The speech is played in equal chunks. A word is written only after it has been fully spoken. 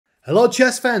Hello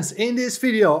chess fans, in this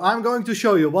video I'm going to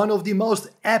show you one of the most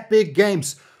epic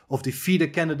games of the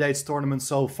FIDE Candidates tournament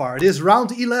so far. It is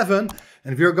round 11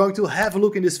 and we are going to have a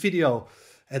look in this video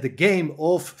at the game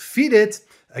of Vidit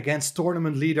against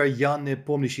tournament leader Jan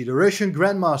Nepomiachtchi. The Russian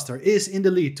Grandmaster is in the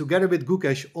lead together with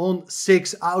Gukesh on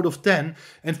 6 out of 10.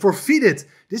 And for Vidit,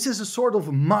 this is a sort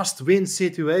of must-win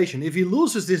situation. If he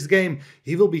loses this game,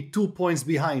 he will be 2 points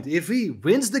behind. If he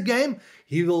wins the game,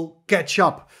 he will catch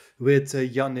up with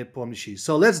Jan Nepomiachtchi.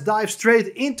 So let's dive straight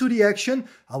into the action.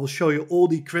 I will show you all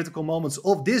the critical moments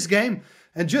of this game.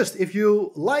 And just if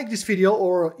you like this video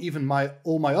or even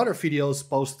all my other videos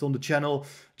posted on the channel,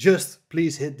 just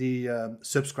please hit the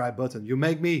subscribe button. You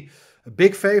make me a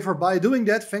big favor by doing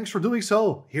that. Thanks for doing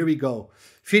so. Here we go.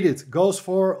 Vidit goes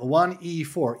for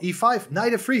 1e4, e5,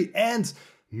 knight f3, and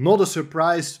not a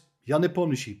surprise, Jan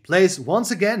Nepomiachtchi plays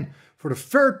once again for the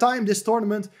third time this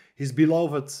tournament his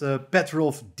beloved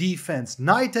Petrov defense.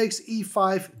 Knight takes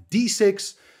e5,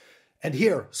 d6. And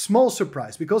here, small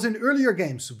surprise, because in earlier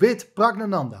games with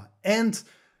Pragnananda and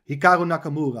Hikaru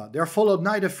Nakamura, there followed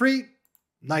knight f3,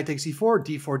 knight takes e4,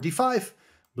 d4, d5.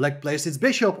 Black placed its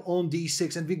bishop on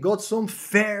d6 and we got some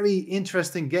very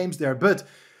interesting games there. But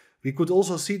we could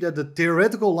also see that the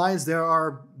theoretical lines there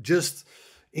are just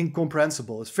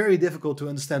incomprehensible. It's very difficult to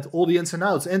understand all the ins and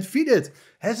outs. And Vidit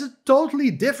has a totally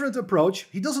different approach.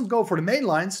 He doesn't go for the main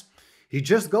lines. He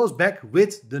just goes back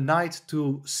with the knight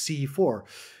to c4.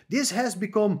 This has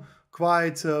become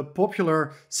quite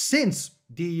popular since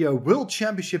the World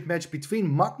Championship match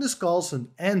between Magnus Carlsen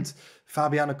and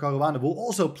Fabiano Caruana, who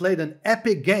also played an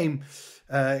epic game.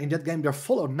 In that game there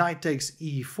followed knight takes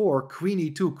e4, queen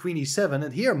e2, queen e7.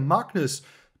 And here Magnus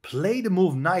played the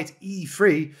move knight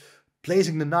e3,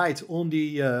 placing the knight on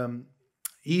the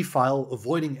e-file,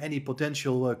 avoiding any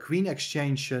potential queen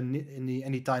exchange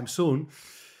anytime soon.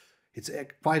 It's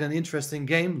quite an interesting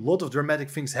game. A lot of dramatic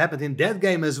things happened in that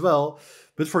game as well.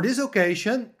 But for this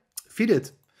occasion,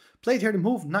 Vidit played here the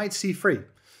move knight c3,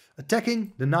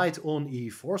 attacking the knight on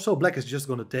e4. So black is just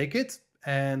going to take it.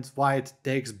 And white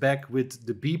takes back with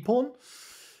the b-pawn.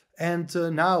 And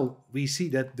now we see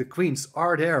that the queens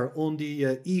are there on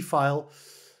the e-file.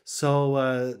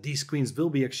 So these queens will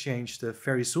be exchanged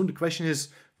very soon. The question is,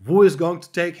 who is going to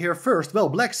take here first? Well,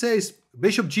 black says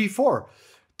bishop g4.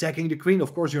 Attacking the queen,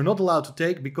 of course, you're not allowed to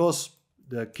take because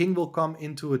the king will come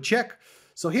into a check.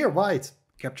 So here white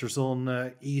captures on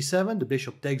e7, the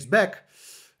bishop takes back.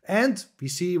 And we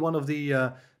see one of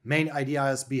the main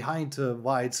ideas behind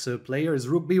white's player is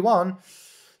rook b1.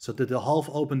 So that the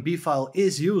half-open b-file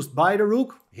is used by the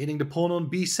rook, hitting the pawn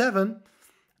on b7.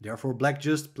 Therefore black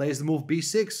just plays the move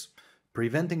b6,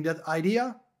 preventing that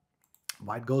idea.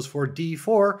 White goes for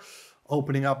d4.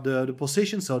 Opening up the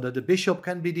position so that the bishop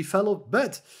can be developed.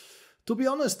 But to be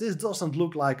honest, this doesn't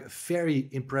look like a very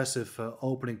impressive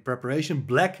opening preparation.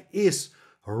 Black is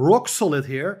rock solid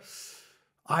here,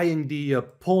 eyeing the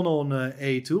pawn on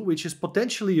a2, which is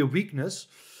potentially a weakness.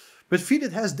 But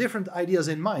Vidit has different ideas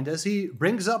in mind as he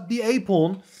brings up the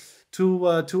a-pawn to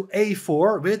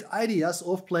a4 with ideas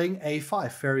of playing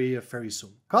a5 very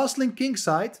soon. Castling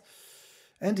kingside,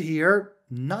 and here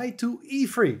knight to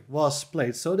e3 was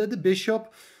played, so that the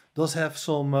bishop does have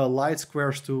some light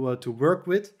squares to work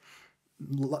with.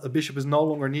 The bishop is no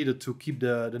longer needed to keep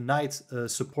the knight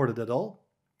supported at all.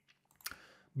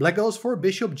 Black goes for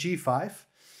bishop g5,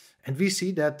 and we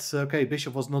see that okay,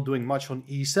 bishop was not doing much on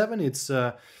e7. It's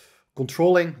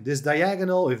controlling this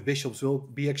diagonal. If bishops will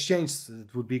be exchanged,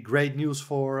 it would be great news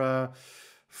for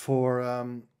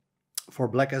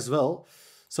black as well.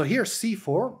 So here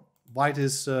c4. White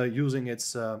is using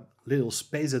its little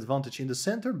space advantage in the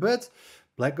center, but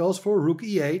black goes for rook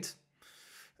e8.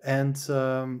 And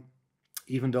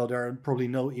even though there are probably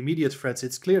no immediate threats,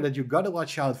 it's clear that you gotta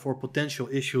watch out for potential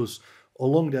issues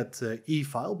along that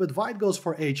e-file. But white goes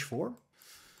for h4,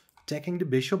 attacking the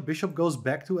bishop. Bishop goes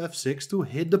back to f6 to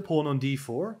hit the pawn on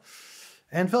d4.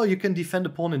 And well, you can defend the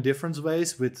pawn in different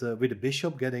ways with the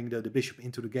bishop, getting the bishop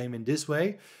into the game in this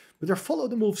way. But there followed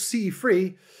the move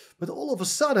c3. But all of a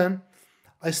sudden,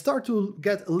 I start to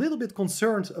get a little bit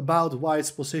concerned about white's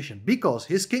position because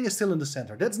his king is still in the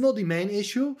center. That's not the main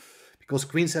issue because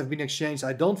queens have been exchanged.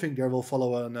 I don't think there will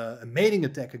follow a mating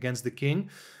attack against the king,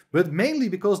 but mainly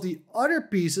because the other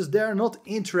pieces, they're not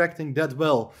interacting that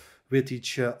well with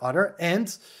each other.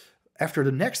 And after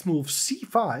the next move,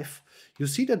 c5, you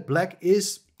see that black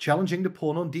is challenging the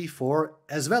pawn on d4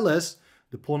 as well as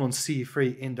the pawn on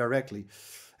c3 indirectly.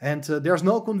 And there's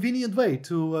no convenient way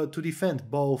to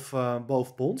defend both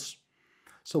pawns.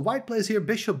 So white plays here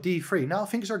bishop d3. Now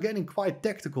things are getting quite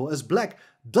tactical as black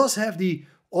does have the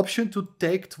option to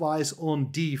take twice on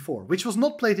d4, which was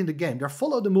not played in the game. They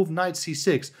followed the move knight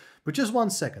c6, but just 1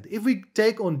 second. If we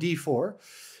take on d4,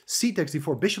 c takes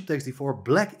d4, bishop takes d4,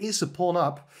 black is a pawn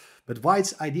up, but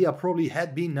white's idea probably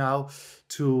had been now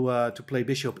to play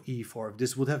bishop e4. If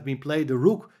this would have been played, the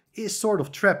rook is sort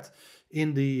of trapped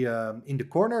in the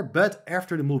corner, but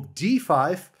after the move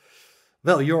d5,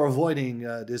 well, you're avoiding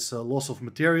this loss of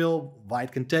material.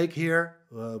 White can take here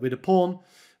with a pawn,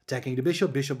 attacking the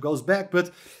bishop. Bishop goes back,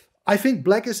 but I think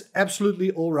black is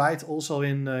absolutely all right. Also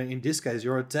in this case,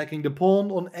 you're attacking the pawn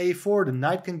on a4. The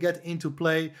knight can get into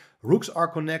play. Rooks are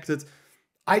connected.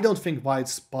 I don't think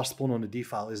white's passed pawn on the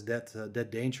d-file is that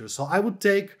dangerous. So I would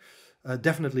take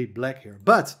definitely black here.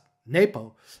 But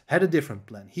Nepo had a different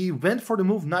plan. He went for the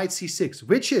move knight c6,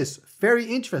 which is very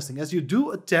interesting as you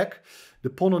do attack the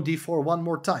pawn on d4 one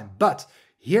more time. But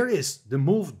here is the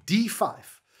move d5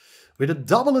 with a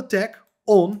double attack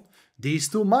on these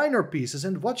two minor pieces.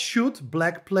 And what should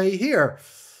black play here?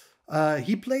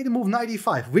 He played the move knight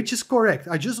e5, which is correct.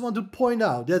 I just want to point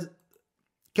out that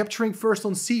capturing first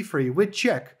on c3 with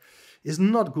check is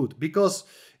not good because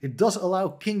it does allow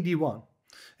king d1.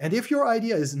 And if your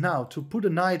idea is now to put a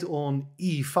knight on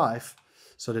e5,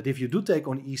 so that if you do take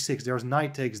on e6, there's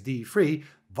knight takes d3,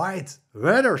 white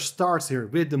rather starts here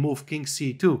with the move king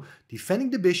c2,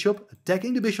 defending the bishop,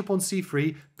 attacking the bishop on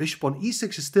c3, bishop on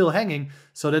e6 is still hanging,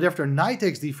 so that after knight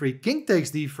takes d3, king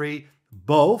takes d3,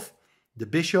 both the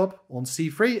bishop on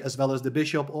c3 as well as the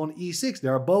bishop on e6, they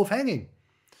are both hanging.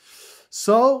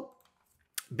 So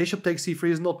bishop takes c3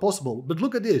 is not possible. But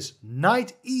look at this,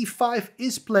 knight e5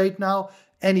 is played now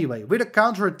anyway, with a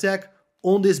counterattack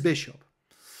on this bishop.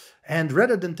 And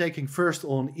rather than taking first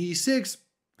on e6,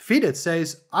 Vidit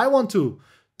says, I want to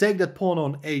take that pawn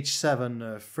on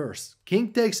h7 first.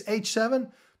 King takes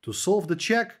h7 to solve the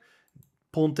check.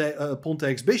 Pawn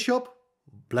takes bishop.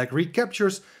 Black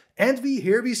recaptures. And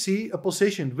here we see a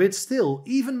position with still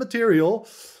even material.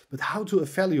 But how to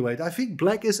evaluate? I think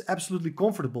black is absolutely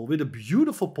comfortable with a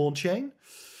beautiful pawn chain.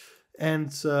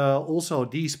 And also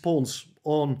these pawns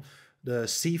on the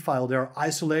c-file, they're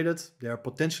isolated. They're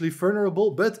potentially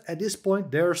vulnerable. But at this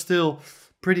point, they're still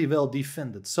pretty well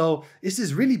defended. So is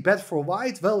this really bad for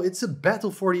white? Well, it's a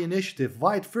battle for the initiative.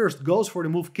 White first goes for the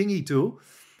move king e2.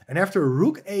 And after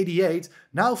rook a8,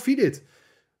 now Vidit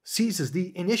seizes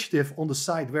the initiative on the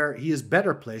side where he is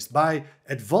better placed by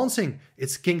advancing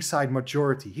its king side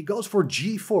majority. He goes for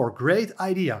g4, great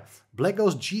idea. Black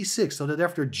goes g6, so that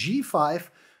after g5,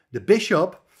 the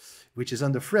bishop, which is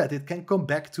under threat, it can come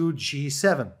back to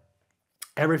g7.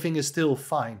 Everything is still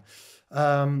fine.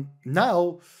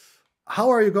 Now, how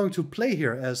are you going to play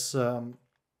here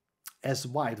as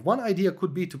white? One idea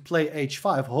could be to play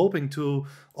h5, hoping to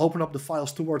open up the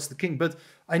files towards the king, but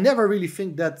I never really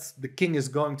think that the king is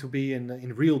going to be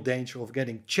in real danger of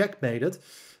getting checkmated.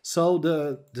 So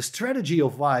the strategy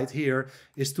of white here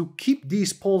is to keep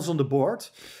these pawns on the board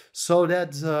so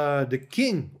that the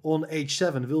king on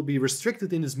h7 will be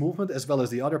restricted in his movement, as well as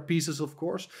the other pieces, of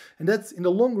course. And that in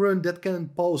the long run, that can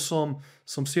pose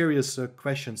some serious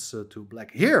questions to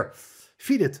black. Here,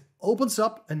 Vidit opens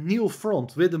up a new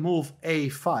front with the move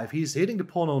a5. He's hitting the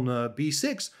pawn on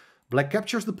b6. Black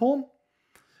captures the pawn.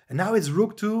 And now it's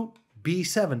rook to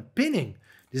b7, pinning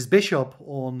this bishop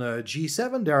on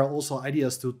g7. There are also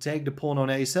ideas to take the pawn on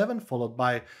a7, followed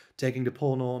by taking the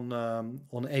pawn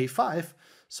on a5.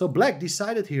 So black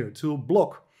decided here to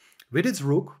block with its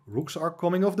rook. Rooks are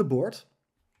coming off the board.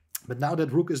 But now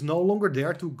that rook is no longer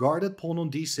there to guard that pawn on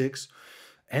d6.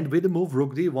 And with the move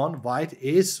rook d1, white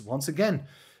is once again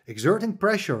exerting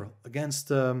pressure against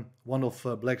one of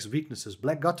black's weaknesses.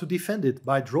 Black got to defend it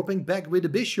by dropping back with the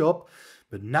bishop.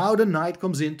 But now the knight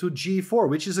comes into g4,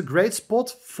 which is a great spot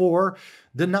for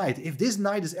the knight. If this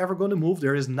knight is ever going to move,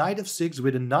 there is knight f6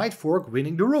 with a knight fork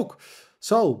winning the rook.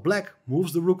 So black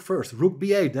moves the rook first. Rook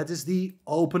b8, that is the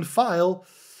open file.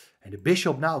 And the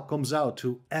bishop now comes out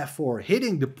to f4,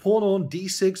 hitting the pawn on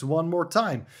d6 one more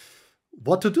time.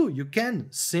 What to do? You can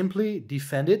simply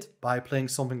defend it by playing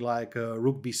something like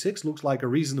rook b6. Looks like a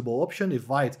reasonable option. If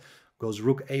white goes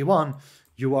rook a1,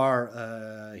 you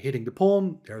are hitting the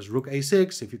pawn. There's rook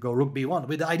a6. If you go rook b1,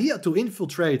 with the idea to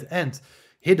infiltrate and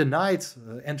hit the knight,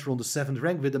 enter on the 7th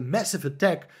rank with a massive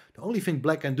attack, the only thing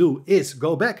black can do is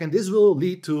go back, and this will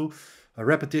lead to a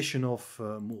repetition of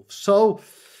moves. So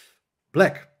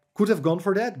black could have gone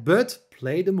for that, but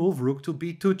play the move rook to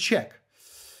b2 check.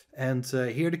 And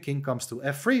here the king comes to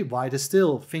f3. White is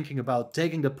still thinking about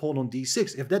taking the pawn on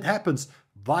d6. If that happens,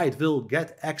 white will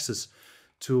get access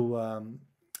to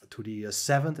the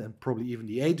 7th and probably even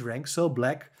the 8th rank. So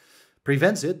black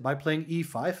prevents it by playing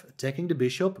e5, attacking the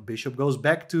bishop. Bishop goes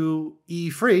back to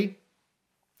e3.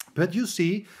 But you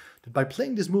see that by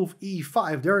playing this move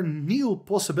e5, there are new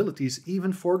possibilities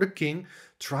even for the king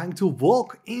trying to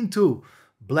walk into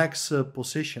black's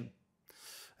position.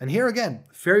 And here again,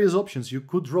 various options. You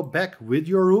could drop back with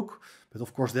your rook, but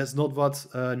of course that's not what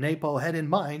Nepo had in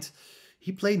mind.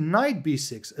 He played knight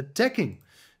b6, attacking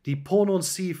the pawn on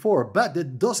c4, but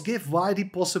that does give white the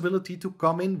possibility to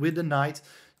come in with the knight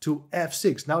to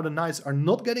f6. Now the knights are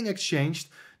not getting exchanged.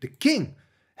 The king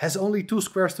has only 2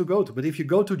 squares to go to, but if you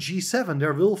go to g7,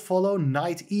 there will follow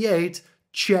knight e8,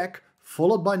 check,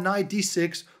 followed by knight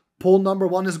d6. Pawn number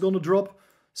 1 is going to drop.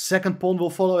 Second pawn will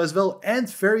follow as well, and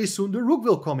very soon the rook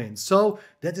will come in. So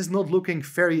that is not looking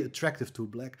very attractive to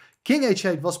black. King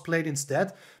h8 was played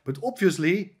instead, but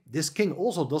obviously this king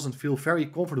also doesn't feel very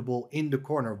comfortable in the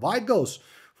corner. White goes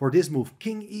for this move,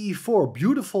 king e4,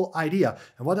 beautiful idea.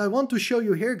 And what I want to show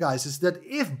you here, guys, is that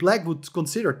if black would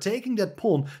consider taking that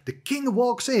pawn, the king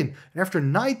walks in, and after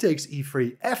knight takes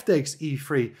e3, f takes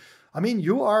e3, I mean,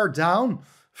 you are down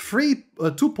 2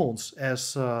 pawns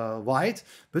as white,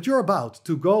 but you're about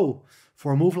to go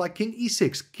for a move like king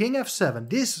e6, king f7.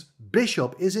 This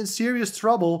bishop is in serious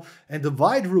trouble, and the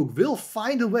white rook will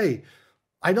find a way.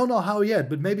 I don't know how yet,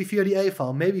 but maybe via the a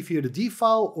file, maybe via the d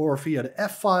file, or via the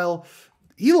f file.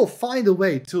 He will find a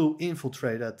way to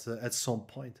infiltrate at some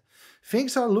point.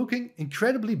 Things are looking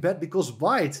incredibly bad because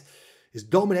white is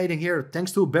dominating here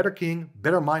thanks to a better king,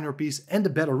 better minor piece, and a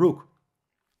better rook.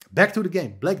 Back to the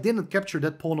game. Black didn't capture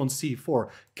that pawn on c4,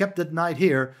 kept that knight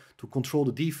here to control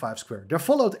the d5 square. There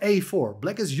followed a4.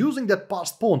 Black is using that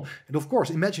passed pawn. And of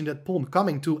course, imagine that pawn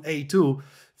coming to a2.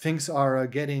 Things are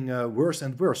getting worse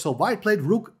and worse. So white played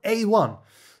rook a1,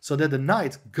 so that the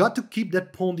knight got to keep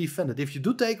that pawn defended. If you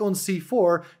do take on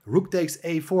c4, rook takes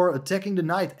a4, attacking the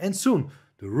knight, and soon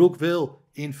the rook will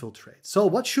infiltrate. So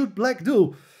what should black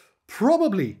do?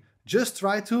 Probably just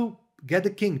try to get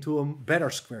the king to a better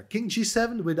square. King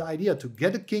g7 with the idea to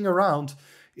get the king around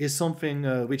is something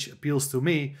which appeals to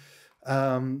me.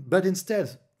 But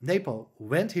instead, Nepo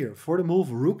went here for the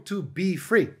move rook to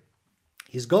b3.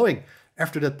 He's going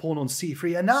after that pawn on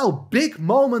c3. And now, big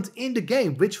moment in the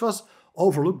game, which was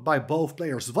overlooked by both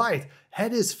players. White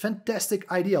had this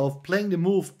fantastic idea of playing the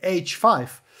move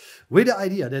h5 with the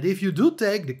idea that if you do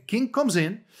take, the king comes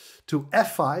in to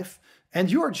f5, and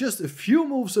you are just a few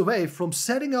moves away from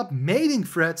setting up mating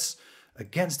threats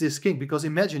against this king. Because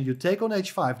imagine you take on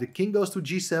h5, the king goes to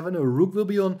g7, a rook will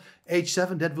be on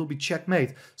h7, that will be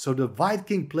checkmate. So the white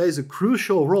king plays a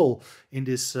crucial role in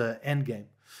this endgame.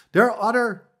 There are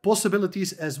other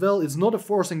possibilities as well. It's not a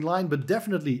forcing line, but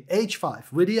definitely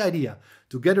h5 with the idea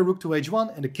to get a rook to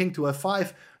h1 and a king to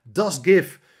f5 does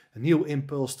give a new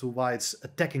impulse to white's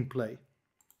attacking play.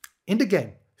 In the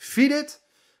game, Vidit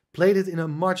played it in a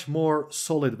much more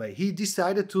solid way. He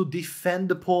decided to defend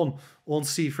the pawn on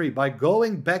c3 by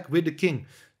going back with the king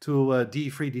to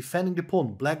d3, defending the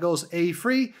pawn. Black goes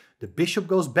a3, the bishop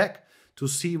goes back to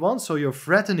c1, so you're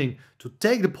threatening to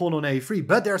take the pawn on a3.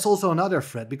 But there's also another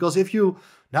threat, because if you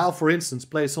now, for instance,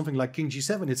 play something like king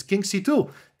g7, it's king c2,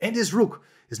 and this rook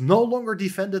is no longer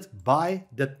defended by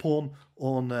that pawn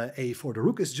on a4. The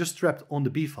rook is just trapped on the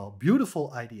b file.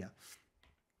 Beautiful idea.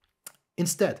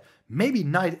 Instead, maybe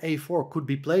knight a4 could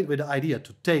be played with the idea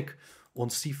to take on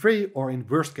c3, or in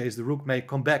worst case, the rook may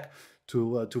come back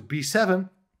to b7.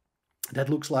 That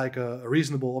looks like a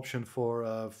reasonable option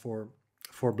for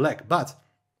black. But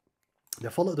they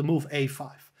follow the move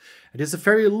a5. And it's a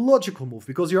very logical move,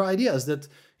 because your idea is that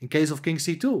in case of king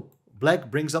c2, black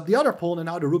brings up the other pawn and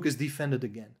now the rook is defended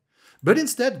again. But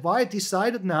instead, white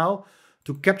decided now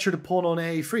to capture the pawn on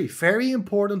a3. Very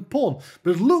important pawn.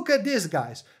 But look at this,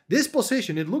 guys. This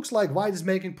position, it looks like white is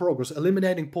making progress,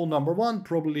 eliminating pawn number 1.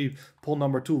 Probably pawn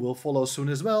number 2 will follow soon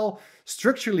as well.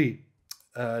 Structurally,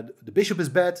 the bishop is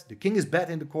bad, the king is bad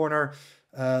in the corner.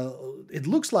 It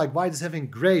looks like white is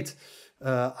having great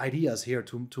ideas here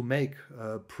to make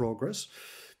progress.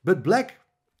 But black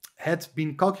had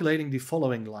been calculating the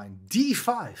following line.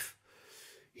 d5.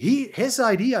 His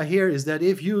idea here is that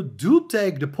if you do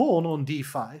take the pawn on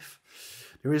d5,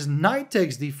 there is knight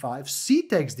takes d5, c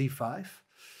takes d5,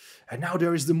 and now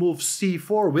there is the move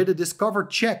c4 with a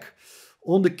discovered check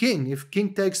on the king. If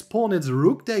king takes pawn, it's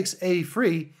rook takes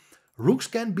a3. Rooks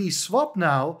can be swapped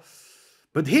now,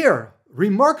 but here,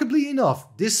 remarkably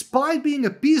enough, despite being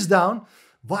a piece down,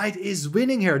 white is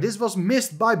winning here. This was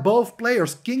missed by both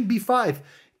players. King b5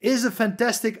 is a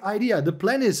fantastic idea. The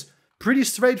plan is pretty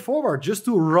straightforward, just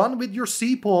to run with your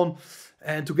c pawn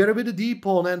and together with the d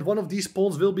pawn, and one of these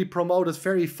pawns will be promoted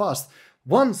very fast.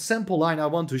 One sample line I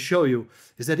want to show you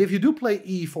is that if you do play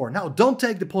e4, now don't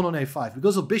take the pawn on a5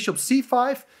 because of bishop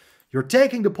c5, you're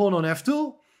taking the pawn on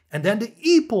f2, And then the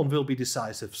e-pawn will be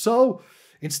decisive. So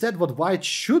instead what white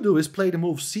should do is play the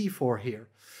move c4 here.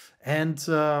 And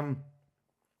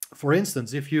for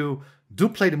instance, if you do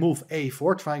play the move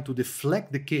a4, trying to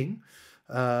deflect the king,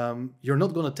 you're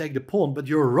not going to take the pawn, but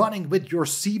you're running with your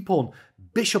c-pawn.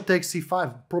 Bishop takes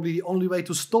c5, probably the only way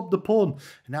to stop the pawn.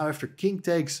 And now after king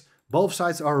takes, both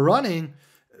sides are running,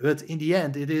 but in the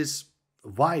end it is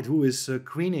white who is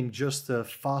queening just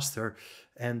faster.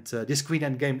 And this queen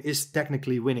endgame is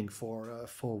technically winning for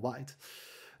white.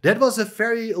 That was a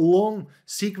very long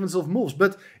sequence of moves,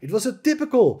 but it was a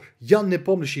typical Jan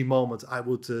Nepomiachtchi moment, I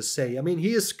would say. I mean,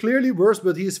 he is clearly worse,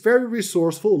 but he is very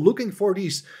resourceful, looking for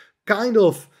these kind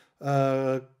of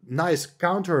nice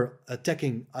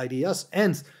counter-attacking ideas.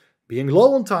 And being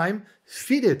low on time,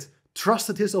 Vidit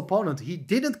trusted his opponent. He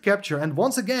didn't capture, and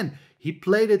once again, he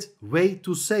played it way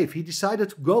too safe. He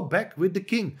decided to go back with the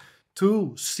king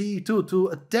to c2 to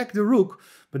attack the rook,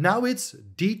 but now it's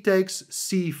d takes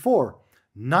c4.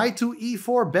 Knight to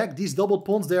e4 back. These double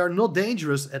pawns, they are not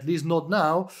dangerous, at least not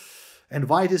now. And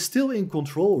white is still in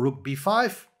control. Rook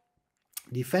b5,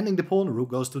 defending the pawn. Rook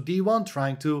goes to d1,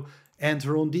 trying to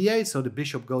enter on d8. So the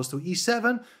bishop goes to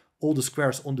e7. All the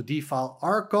squares on the d file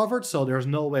are covered, so there's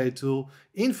no way to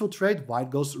infiltrate. White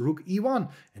goes rook e1,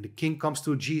 and the king comes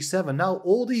to g7. Now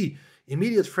all the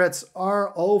immediate threats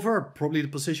are over. Probably the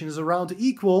position is around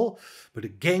equal, but the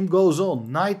game goes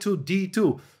on. Knight to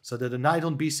d2, so that the knight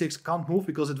on b6 can't move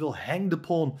because it will hang the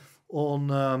pawn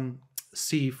on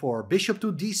c4. Bishop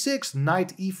to d6,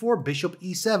 knight e4, bishop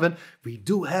e7. We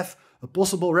do have a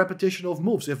possible repetition of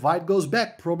moves. If white goes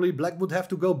back, probably black would have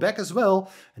to go back as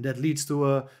well, and that leads to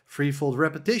a threefold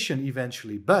repetition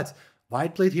eventually. But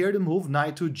white played here the move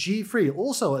knight to g3,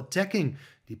 also attacking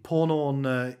the pawn on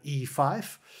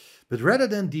e5. But rather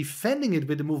than defending it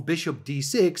with the move bishop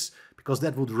d6, because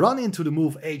that would run into the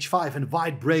move h5 and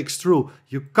white breaks through,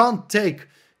 you can't take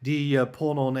the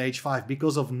pawn on h5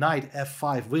 because of knight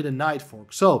f5 with a knight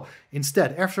fork. So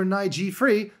instead, after knight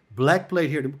g3, black played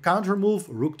here the counter move,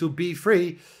 rook to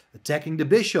b3, attacking the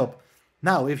bishop.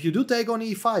 Now, if you do take on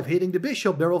e5, hitting the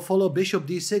bishop, there will follow bishop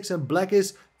d6 and black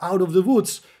is out of the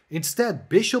woods. Instead,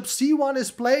 bishop c1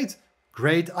 is played.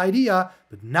 Great idea,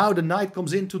 but now the knight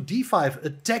comes into d5,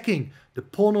 attacking the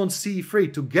pawn on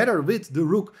c3 together with the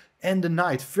rook and the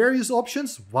knight. Various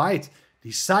options. White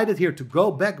decided here to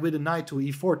go back with the knight to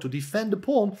e4 to defend the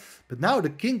pawn, but now the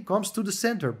king comes to the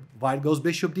center. White goes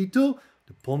bishop d2,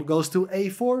 the pawn goes to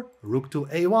a4, rook to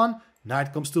a1,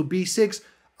 knight comes to b6.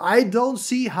 I don't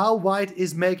see how white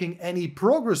is making any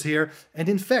progress here, and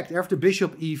in fact, after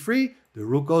bishop e3, the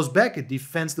rook goes back, it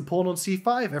defends the pawn on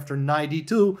c5. After knight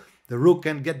d2, the rook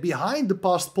can get behind the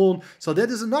passed pawn, so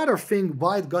that is another thing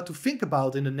white got to think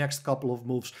about in the next couple of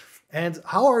moves. And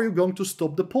how are you going to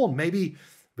stop the pawn? Maybe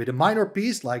with a minor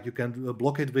piece, like you can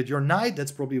block it with your knight.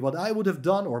 That's probably what I would have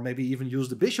done, or maybe even use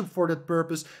the bishop for that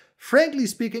purpose. Frankly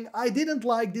speaking, I didn't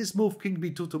like this move king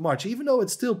b2 too much. Even though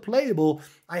it's still playable,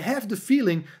 I have the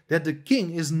feeling that the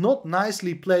king is not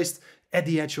nicely placed at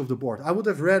the edge of the board. I would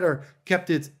have rather kept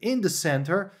it in the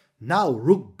center. Now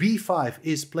rook b5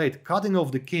 is played, cutting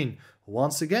off the king.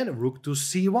 Once again, rook to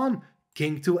c1,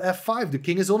 king to f5. The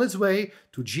king is on its way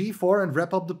to g4 and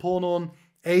wrap up the pawn on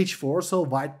h4. So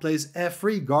white plays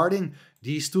f3, guarding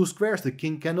these two squares. The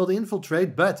king cannot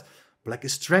infiltrate, but black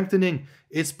is strengthening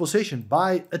its position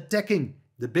by attacking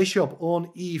the bishop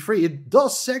on e3. It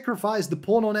does sacrifice the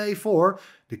pawn on a4.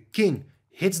 The king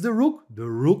hits the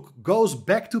rook goes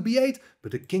back to b8,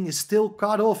 but the king is still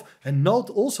cut off. And note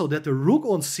also that the rook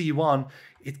on c1,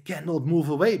 it cannot move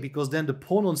away, because then the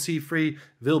pawn on c3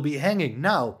 will be hanging.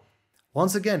 Now,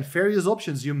 once again, various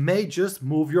options. You may just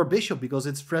move your bishop because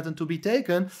it's threatened to be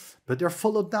taken, but they're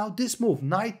followed now this move.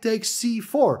 Knight takes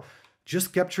c4,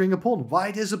 just capturing a pawn.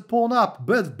 White is a pawn up,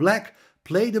 but black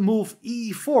play the move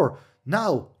e4.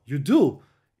 Now, you do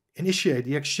initiate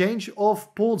the exchange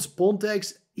of pawns. Pawn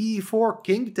takes e4,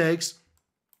 king takes.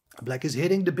 Black is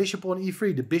hitting the bishop on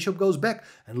e3. The bishop goes back,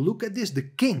 and look at this. The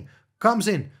king comes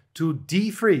in to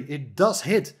d3. It does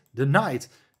hit the knight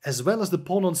as well as the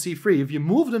pawn on c3. If you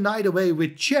move the knight away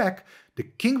with check, the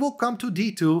king will come to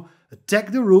d2,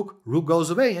 attack the rook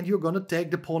goes away, and you're going to take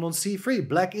the pawn on c3.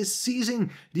 Black is seizing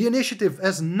the initiative,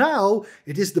 as now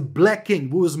it is the black king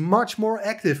who is much more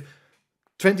active.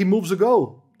 20 moves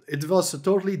ago, it was a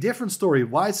totally different story.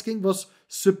 White's king was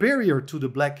superior to the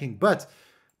black king, but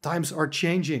times are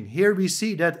changing. Here we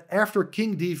see that after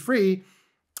king d3,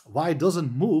 white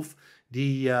doesn't move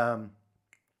the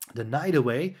knight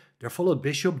away. There followed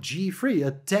bishop g3,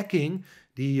 attacking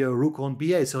the rook on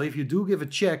b8. So if you do give a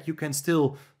check, you can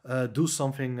still do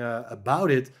something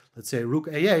about it. Let's say rook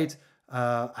a8.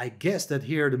 I guess that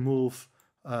here the move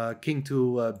king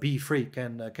to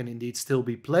b3 can indeed still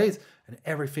be played, and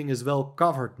everything is well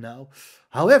covered now.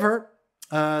 However,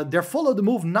 there followed the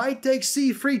move knight takes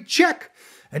c3 check,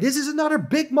 and this is another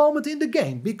big moment in the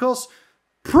game, because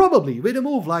probably with a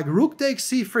move like rook takes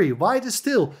c3, white is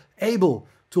still able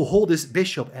to hold this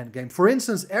bishop endgame. For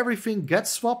instance, everything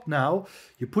gets swapped now.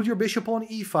 You put your bishop on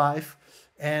e5,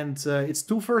 and it's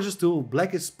 2 versus 2.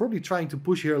 Black is probably trying to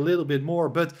push here a little bit more,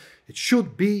 but it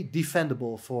should be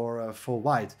defendable for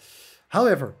white.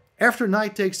 However, after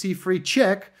knight takes c3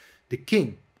 check, the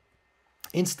king,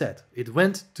 instead, it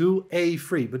went to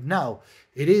a3. But now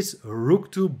it is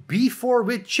rook to b4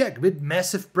 with check, with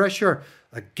massive pressure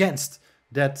against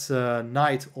that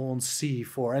knight on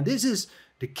c4. And this is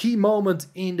the key moment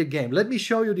in the game. Let me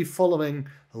show you the following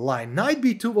line. Knight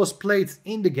b2 was played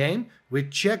in the game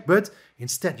with check, but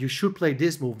instead you should play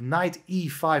this move, knight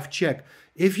e5 check.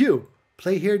 If you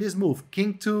play here this move,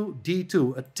 king to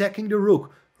d2, attacking the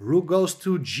rook, rook goes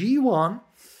to g1,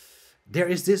 there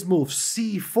is this move,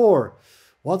 c4.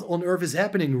 What on earth is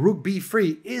happening? Rook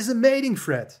b3 is a mating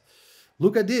threat.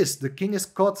 Look at this, the king is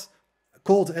caught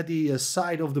at the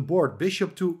side of the board.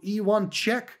 Bishop to e1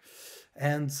 check.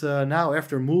 And now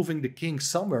after moving the king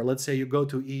somewhere, let's say you go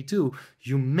to e2,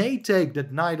 you may take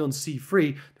that knight on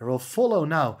c3. There will follow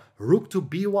now rook to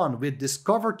b1 with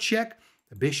discovered check.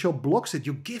 The bishop blocks it.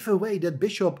 You give away that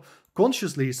bishop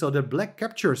consciously so that black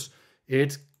captures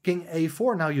it. King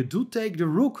a4. Now you do take the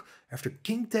rook. After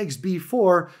king takes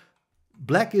b4,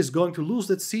 black is going to lose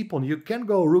that c-pawn. You can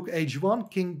go rook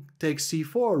h1, king takes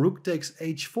c4, rook takes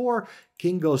h4,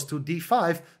 king goes to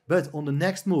d5. But on the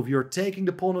next move, you're taking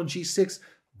the pawn on g6.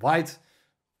 White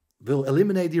will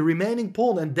eliminate the remaining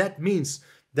pawn, and that means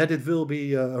that it will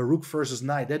be a rook versus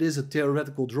knight. That is a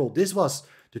theoretical draw. This was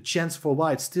the chance for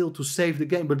white still to save the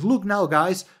game. But look now,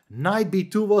 guys, knight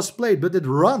b2 was played, but it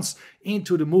runs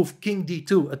into the move king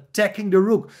d2, attacking the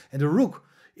rook. And the rook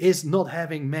is not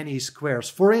having many squares.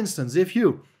 For instance, if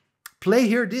you play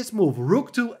here this move,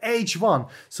 rook to h1,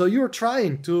 so you're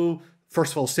trying to,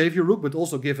 first of all, save your rook, but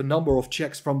also give a number of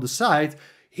checks from the side.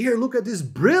 Here, look at this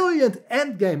brilliant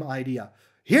endgame idea.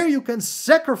 Here you can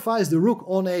sacrifice the rook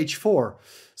on h4.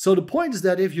 So the point is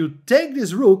that if you take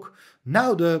this rook,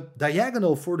 now the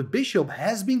diagonal for the bishop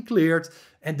has been cleared,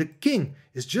 and the king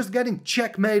is just getting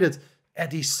checkmated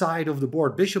at the side of the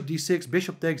board. Bishop d6,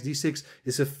 bishop takes d6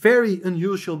 is a very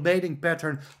unusual mating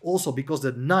pattern, also because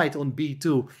the knight on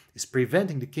b2 is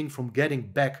preventing the king from getting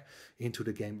back into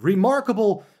the game.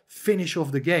 Remarkable finish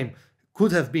of the game.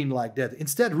 Could have been like that.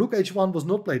 Instead, rook h1 was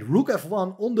not played. Rook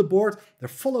f1 on the board. They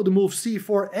follow the move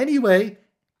c4 anyway.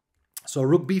 So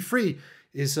rook b3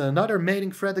 is another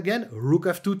mating threat again. Rook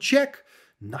f2 check.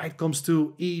 Knight comes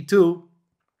to e2.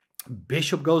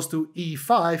 Bishop goes to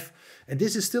e5, and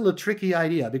this is still a tricky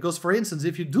idea, because for instance,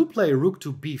 if you do play rook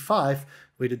to b5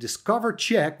 with a discovered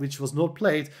check, which was not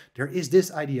played, there is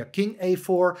this idea, king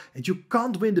a4, and you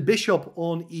can't win the bishop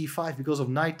on e5 because of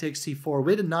knight takes c4.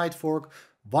 With a knight fork,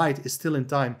 white is still in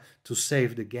time to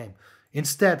save the game.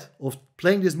 Instead of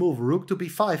playing this move, rook to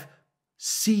b5,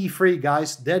 c3,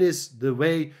 guys, that is the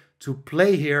way to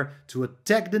play here to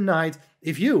attack the knight.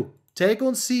 If you take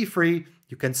on c3,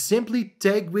 you can simply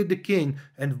take with the king,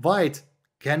 and white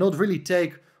cannot really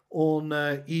take on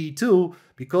e2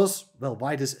 because, well,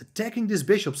 white is attacking this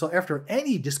bishop. So after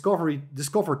any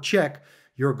discovered check,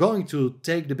 you're going to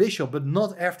take the bishop, but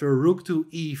not after rook to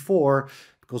e4,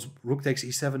 because rook takes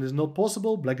e7 is not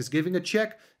possible. Black is giving a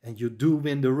check, and you do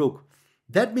win the rook.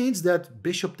 That means that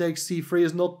bishop takes c3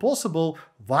 is not possible.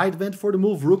 White went for the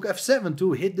move rook f7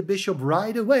 to hit the bishop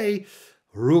right away.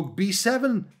 Rook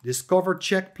b7, discovered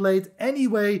check played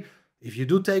anyway. If you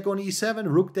do take on e7,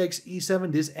 rook takes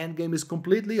e7, this endgame is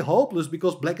completely hopeless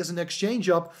because black is an exchange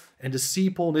up and the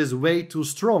c-pawn is way too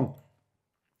strong.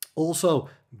 Also,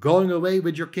 going away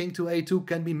with your king to a2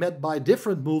 can be met by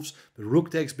different moves, but rook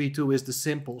takes b2 is the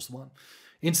simplest one.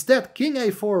 Instead, king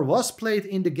a4 was played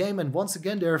in the game, and once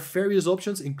again there are various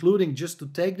options, including just to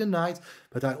take the knight,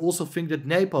 but I also think that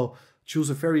Nepo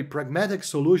chose a very pragmatic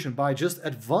solution by just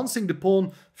advancing the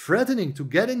pawn, threatening to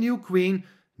get a new queen.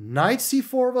 Knight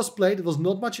c4 was played. There was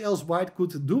not much else white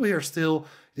could do here still.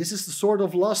 This is the sort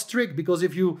of last trick, because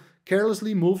if you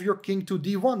carelessly move your king to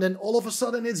d1, then all of a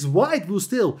sudden it's white who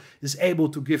still is able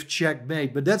to give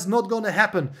checkmate. But that's not going to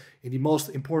happen in the most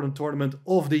important tournament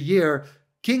of the year.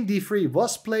 King d3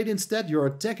 was played instead. You're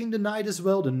attacking the knight as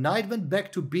well. The knight went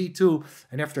back to b2,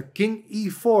 and after king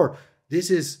e4, this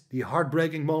is the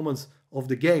heartbreaking moment of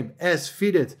the game, as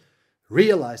Vidit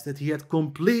realized that he had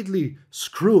completely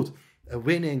screwed a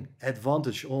winning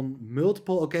advantage on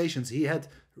multiple occasions. He had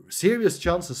serious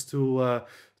chances to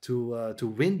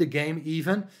win the game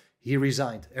even. he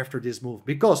resigned after this move.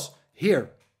 Because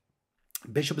here,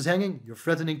 bishop is hanging, you're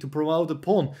threatening to promote the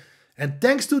pawn. And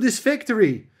thanks to this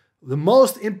victory, the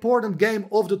most important game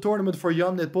of the tournament for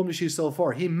Jan Nepomiachtchi so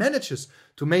far, he manages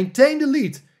to maintain the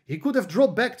lead. He could have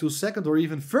dropped back to second or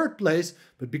even third place,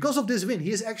 but because of this win,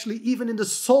 he is actually even in the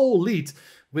sole lead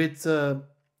with a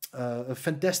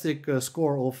fantastic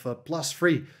score of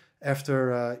 +3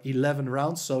 after 11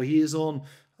 rounds. So he is on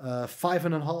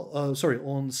 7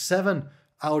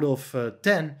 out of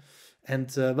 10.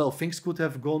 And well, things could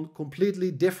have gone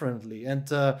completely differently. And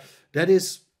that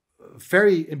is a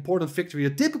very important victory, a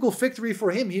typical victory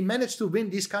for him. He managed to win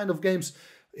these kind of games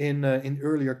in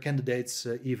earlier candidates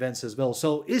events as well.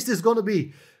 So is this going to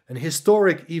be an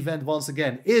historic event once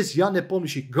again? Is Jan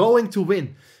Nepomiachtchi going to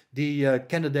win the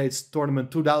Candidates Tournament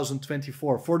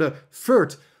 2024 for the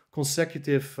third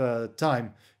consecutive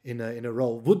time in a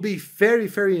row? Would be very,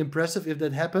 very impressive if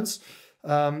that happens.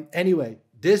 Anyway,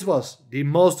 this was the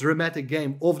most dramatic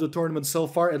game of the tournament so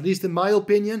far, at least in my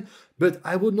opinion. But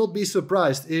I would not be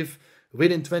surprised if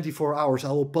within 24 hours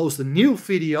I will post a new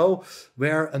video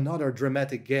where another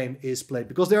dramatic game is played.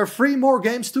 Because there are 3 more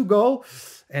games to go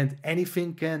and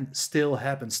anything can still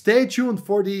happen. Stay tuned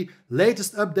for the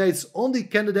latest updates on the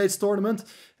Candidates Tournament.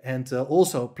 And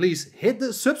also, please hit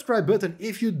the subscribe button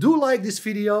if you do like this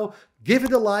video. Give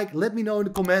it a like, let me know in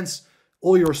the comments.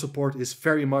 All your support is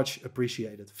very much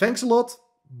appreciated. Thanks a lot.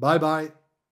 Bye bye.